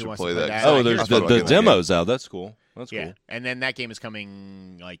anybody who should wants play to play that. that. Oh, I there's thought the about getting that demos out. That's cool. That's yeah, cool. and then that game is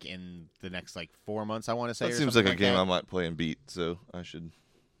coming like in the next like 4 months. I want to say. That or seems something like a game that. I might play and beat, so I should.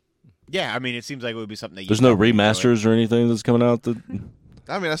 Yeah, I mean, it seems like it would be something that you There's no probably enjoy. remasters or anything that's coming out.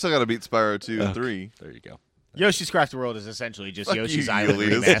 I mean, I still got to beat Spyro 2 and 3. There you go. Yoshi's Crafted World is essentially just Fuck Yoshi's you, Island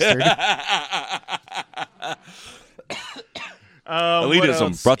elitist. remastered. What Elitism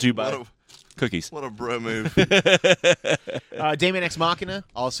else? brought to you by What cookies. What a bro move. Damon X Machina,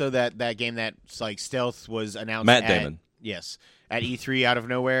 also that game that's like stealth was announced. Matt at, Damon. Yes, at E3 out of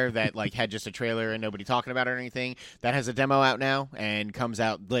nowhere that like had just a trailer and nobody talking about it or anything. That has a demo out now and comes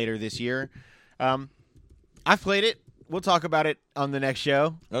out later this year. I've played it. We'll talk about it on the next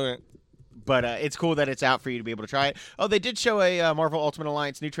show. Okay. But it's cool that it's out for you to be able to try it. Oh, they did show a Marvel Ultimate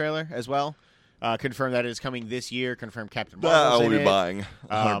Alliance new trailer as well. Confirmed that it is coming this year. Confirmed Captain That Marvel's I'll in be it. buying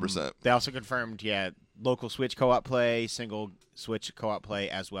 100%. They also confirmed, local Switch co-op play, single Switch co-op play,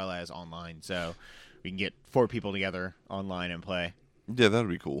 as well as online. So we can get 4 people together online and play. Yeah, that would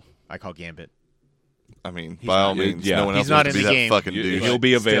be cool. I call Gambit. I mean, He's by all not- means, yeah. no one He's else not wants to in be the that game. fucking dude. He'll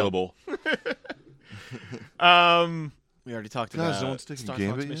be Still. available. We already talked Guys, about no one's taking Star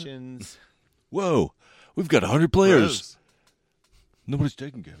Gambit Fox yet? missions. Whoa, we've got 100 players. Nobody's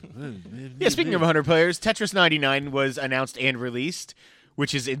taking it. Yeah, speaking of 100 players, Tetris 99 was announced and released,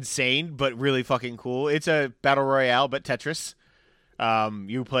 which is insane, but really fucking cool. It's a battle royale, but Tetris.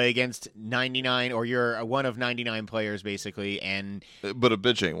 You play against 99, or you're one of 99 players, basically, and But a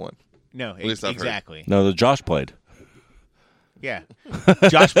bitch ain't one. no, least I've heard. exactly. No, the Josh played. Yeah,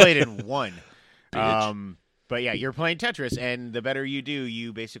 Josh played and won. But yeah, you're playing Tetris, and the better you do,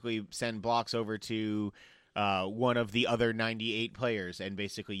 you basically send blocks over to one of the other 98 players, and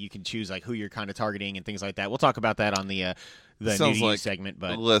basically you can choose like who you're kind of targeting and things like that. We'll talk about that on the Sounds new like segment,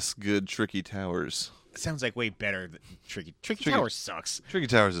 but less good Tricky Towers. it sounds like way better than Tricky. Tricky Tricky- Tower sucks. Tricky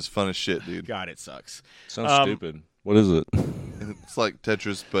Towers is fun as shit, dude. God, it sucks. Sounds stupid. What is it? It's like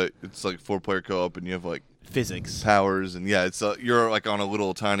Tetris, but it's like 4-player co-op, and you have like Physics. powers, and yeah, it's you're like on a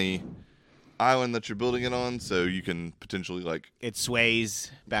little tiny island that you're building it on, so you can potentially like It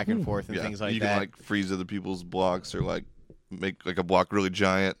sways back and forth and things like you that. can like freeze other people's blocks or like make like a block really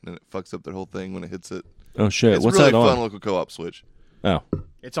giant, and it fucks up their whole thing when it hits it. Oh shit! It's What's really that fun on? local co-op Switch. Oh,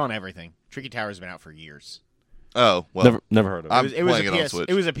 It's on everything. Tricky Tower's been out for years. Oh well, never heard of it. I'm It was playing a it on PS. Switch.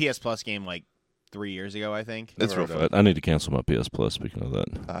 It was a PS Plus game like 3 years ago, I think. It's real Never heard fun. of it. I need to cancel my PS Plus. Speaking of that,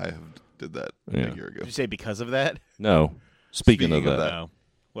 I did that Yeah. a year ago. Did you say because of that? no. Speaking of Speaking of that, that. No.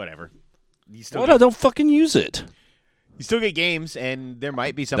 Whatever. You still what? get, I don't fucking use it. you still get games, and there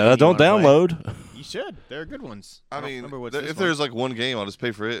might be something That I you don't wanna play. download. You should. There are good ones. I don't mean, remember what's if this there's like one game, I'll just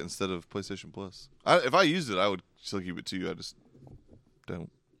pay for it instead of PlayStation Plus. If I used it, I would still keep it too. I just don't.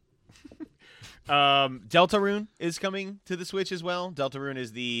 Deltarune is coming to the Switch as well. Deltarune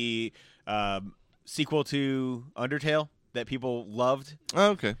is the sequel to Undertale that people loved.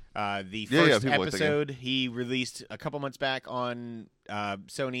 Oh, okay. The Yeah, first people like that game. episode he released a couple months back on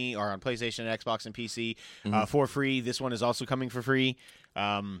Sony or on PlayStation, Xbox, and PC Mm-hmm. for free. This one is also coming for free.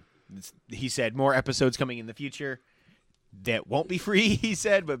 He said more episodes coming in the future that won't be free. He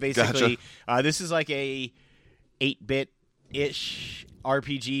said, but basically, this is like a 8-bit-ish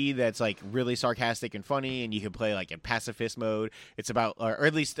RPG that's like really sarcastic and funny, and you can play like in pacifist mode. It's about, or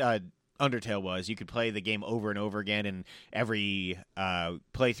at least Undertale was. You could play the game over and over again, and every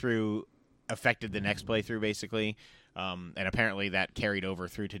playthrough affected the next playthrough, basically. And apparently that carried over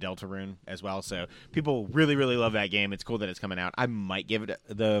through to Deltarune as well. So people really, really love that game. It's cool that it's coming out. I might give it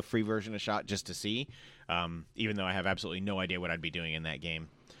the free version a shot just to see, even though I have absolutely no idea what I'd be doing in that game.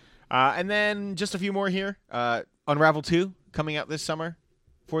 And then just a few more here. Unravel 2 coming out this summer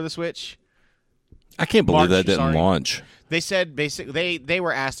for the Switch. I can't believe March, that didn't sorry. launch. They said basically they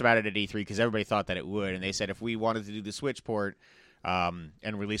were asked about it at E3 because everybody thought that it would, and they said if we wanted to do the Switch port and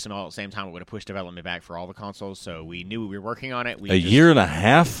release them all at the same time, it would have pushed development back for all the consoles. So we knew we were working on it. A year and a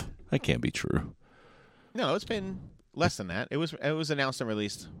half? That can't be true. No, it's been less than that. It was announced and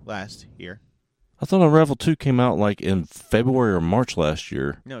released last year. I thought Unravel 2 came out like in February or March last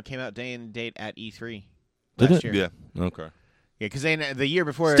year. No, it came out day and date at E3 Did last it? year. Yeah. Okay. Yeah, because the year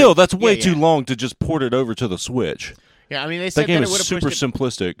before. Still, that's way yeah, too yeah. long to just port it over to the Switch. Yeah, I mean, they That said game that it is would have super pushed it.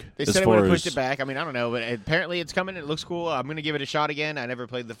 simplistic. They as said it would far have pushed as it back. I mean, I don't know, but apparently it's coming. It looks cool. I'm gonna give it a shot again. I never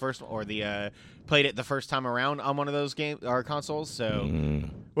played the first or the played it the first time around on one of those consoles. So,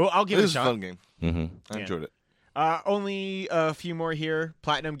 well, I'll give It it a was a shot. fun game. Mm-hmm. I enjoyed it. Only a few more here.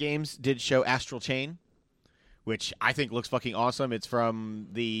 Platinum Games did show Astral Chain, which I think looks fucking awesome. It's from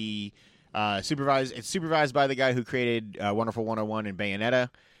the supervised. It's supervised by the guy who created Wonderful 101 and Bayonetta,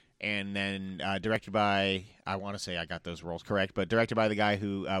 and then directed by, I want to say I got those roles correct, but directed by the guy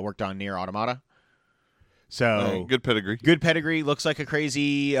who worked on Nier Automata. So Good pedigree. good pedigree. Looks like a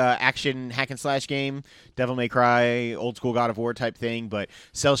crazy action hack and slash game. Devil May Cry, old school God of War type thing, but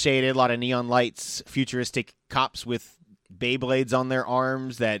cell shaded, a lot of neon lights, futuristic cops with Beyblades on their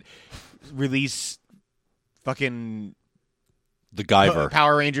arms that release fucking The Guyver.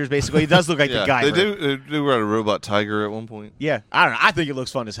 Power Rangers, basically. It does look like Yeah, the guy. they do ride a robot tiger at one point. Yeah, I don't know. I think it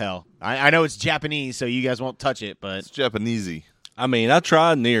looks fun as hell. I know it's Japanese, so you guys won't touch it, but It's Japanesey. I mean, I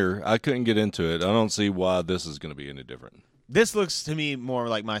tried Nier. I couldn't get into it. I don't see why this is going to be any different. this looks to me more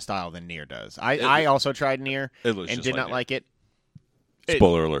like my style than Nier does. I also tried Nier It looks and just did like not Nier. like it.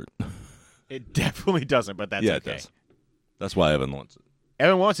 Spoiler alert. It definitely doesn't, but that's Yeah, okay. it does. That's why Evan wants it.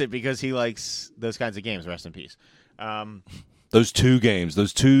 Evan wants it because he likes those kinds of games. Rest in peace. Those two games,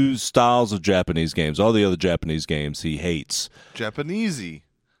 those two styles of Japanese games, all the other Japanese games he hates. Japanesey.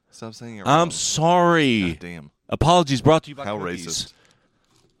 Stop saying it I'm wrong. sorry. God damn. Apologies brought to you by How Cookies. racist.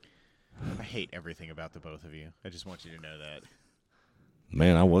 I hate everything about the both of you. I just want you to know that.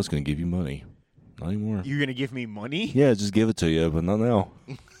 Man, I was going to give you money. Not anymore. You're gonna give me money? Yeah, just give it to you, but not now.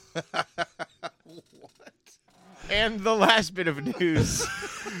 And the last bit of news,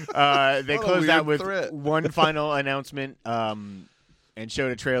 they What a closed out weird with threat. one final announcement and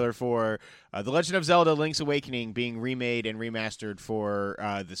showed a trailer for The Legend of Zelda: Link's Awakening being remade and remastered for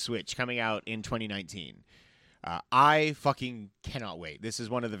the Switch, coming out in 2019. I fucking cannot wait. This is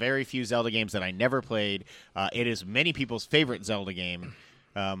one of the very few Zelda games that I never played. It is many people's favorite Zelda game.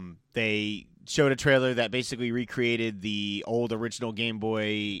 They showed a trailer that basically recreated the old original Game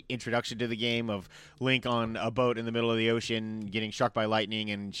Boy introduction to the game of Link on a boat in the middle of the ocean getting struck by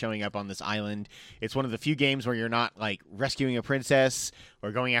lightning and showing up on this island. It's one of the few games where you're not like rescuing a princess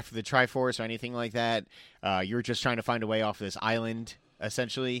or going after the Triforce or anything like that. You're just trying to find a way off this island,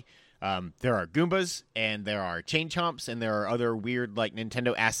 essentially. There are Goombas, and there are Chain Chomps, and there are other weird like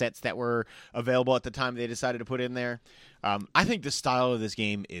Nintendo assets that were available at the time they decided to put in there. I think the style of this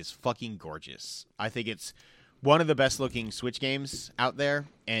game is fucking gorgeous. I think it's one of the best looking Switch games out there,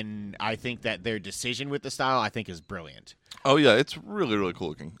 and I think that their decision with the style I think is brilliant. Oh, yeah, it's really, really cool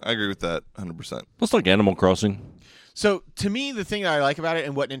looking. I agree with that 100%. Looks like Animal Crossing. So to me, the thing that I like about it,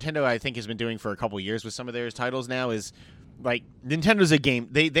 and what Nintendo I think has been doing for a couple years with some of their titles now, is like Nintendo's a game.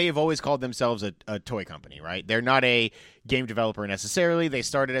 They have always called themselves a toy company, right? They're not a game developer necessarily. They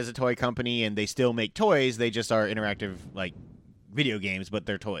started as a toy company and they still make toys. They just are interactive like video games, but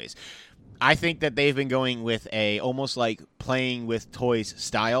they're toys. I think that they've been going with a almost like playing with toys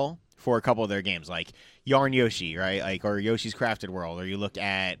style for a couple of their games, like Yarn Yoshi, right? Like or Yoshi's Crafted World, or you look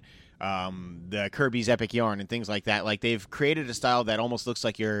at the Kirby's Epic Yarn and things like that. Like they've created a style that almost looks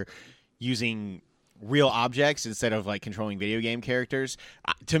like you're using real objects instead of like controlling video game characters.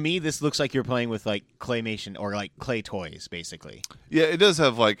 To me, this looks like you're playing with like claymation or like clay toys, basically. Yeah, it does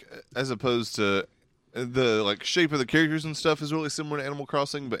have, like, as opposed to the, like, shape of the characters and stuff is really similar to Animal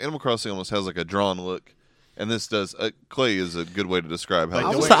Crossing, but Animal Crossing almost has, like, a drawn look. And this does. Clay is a good way to describe how Like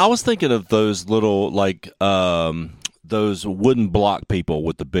it the looks. way- I was thinking of those little, like, those wooden block people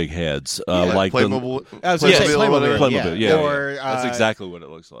with the big heads. Like Playmobil, I was gonna say Playmobil, whatever. Playmobil, yeah. Or That's exactly what it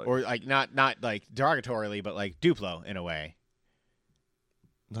looks like. or like not like derogatorily, but like Duplo in a way.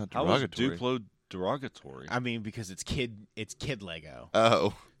 Not How was derogatory. Duplo derogatory? I mean, because it's kid Lego.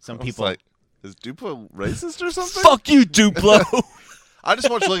 Oh. Some I was people like, is Duplo racist or something? Fuck you, Duplo. I just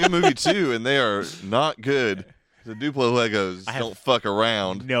watched Lego Movie 2, and they are not good. The Duplo Legos I have don't fuck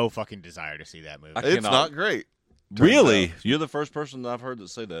around. no fucking desire to see that movie. I It's cannot- not great. Turns Really? out. You're the first person that I've heard that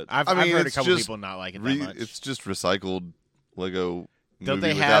say that. I've I mean, heard a it's couple just people not like it that much. It's just recycled Lego. Don't movie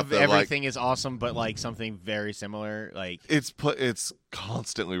they without have the, like, everything is awesome, but like something very similar? Like it's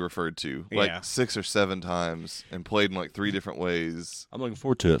constantly referred to like Yeah. 6 or 7 times and played in like 3 different ways. I'm looking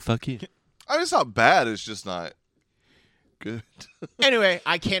forward to it. Fuck you. I mean, it's not bad. It's just not. good. Anyway,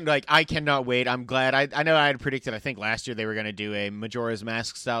 I cannot wait. I'm glad. I know I had predicted, I think last year they were going to do a Majora's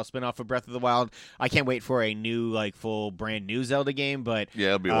Mask style spinoff of Breath of the Wild. I can't wait for a new, full brand new Zelda game, but Yeah,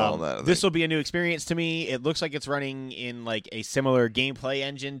 it'll be a while on that. This will be a new experience to me. It looks like it's running in a similar gameplay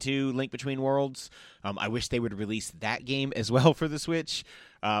engine to Link Between Worlds. I wish they would release that game as well for the Switch.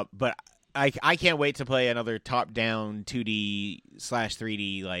 But I can't wait to play another top-down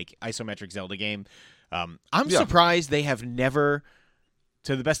 2D/3D isometric Zelda game. I'm surprised they have never,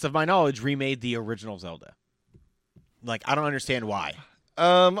 to the best of my knowledge, remade the original Zelda. I don't understand why.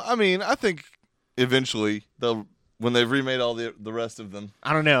 I mean, I think eventually when they've remade all the rest of them.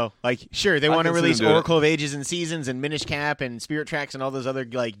 I don't know. Sure, they want to release Oracle of Ages and Seasons and Minish Cap and Spirit Tracks and all those other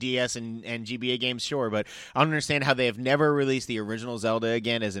DS and GBA games, sure, but I don't understand how they have never released the original Zelda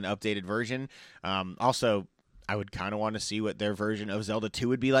again as an updated version. Also, I would kind of want to see what their version of Zelda 2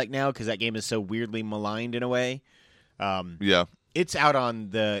 would be like now, because that game is so weirdly maligned in a way. Yeah. It's out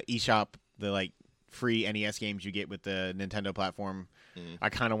on the eShop, the free NES games you get with the Nintendo platform. I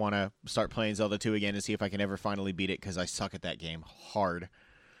kind of want to start playing Zelda 2 again to see if I can ever finally beat it, because I suck at that game hard.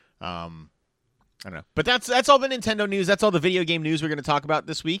 I don't know. But that's all the Nintendo news. That's all the video game news we're going to talk about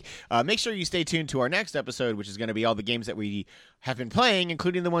this week. Make sure you stay tuned to our next episode, which is going to be all the games that we have been playing,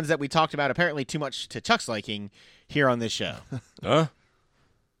 including the ones that we talked about, apparently too much to Chuck's liking, here on this show.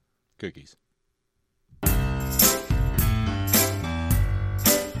 Cookies.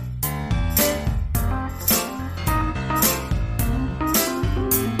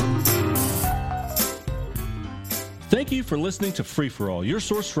 Thank you for listening to Free For All, your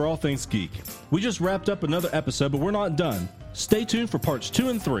source for all things geek. We just wrapped up another episode, but we're not done. Stay tuned for parts 2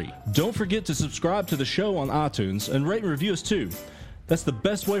 and 3. Don't forget to subscribe to the show on iTunes and rate and review us too. That's the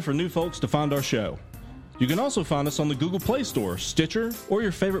best way for new folks to find our show. You can also find us on the Google Play Store, Stitcher, or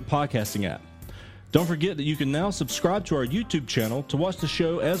your favorite podcasting app. Don't forget that you can now subscribe to our YouTube channel to watch the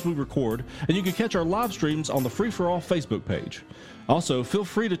show as we record, and you can catch our live streams on the Free For All Facebook page. Also, feel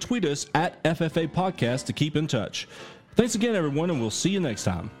free to tweet us at FFA Podcast to keep in touch. Thanks again, everyone, and we'll see you next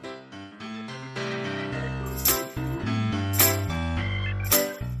time.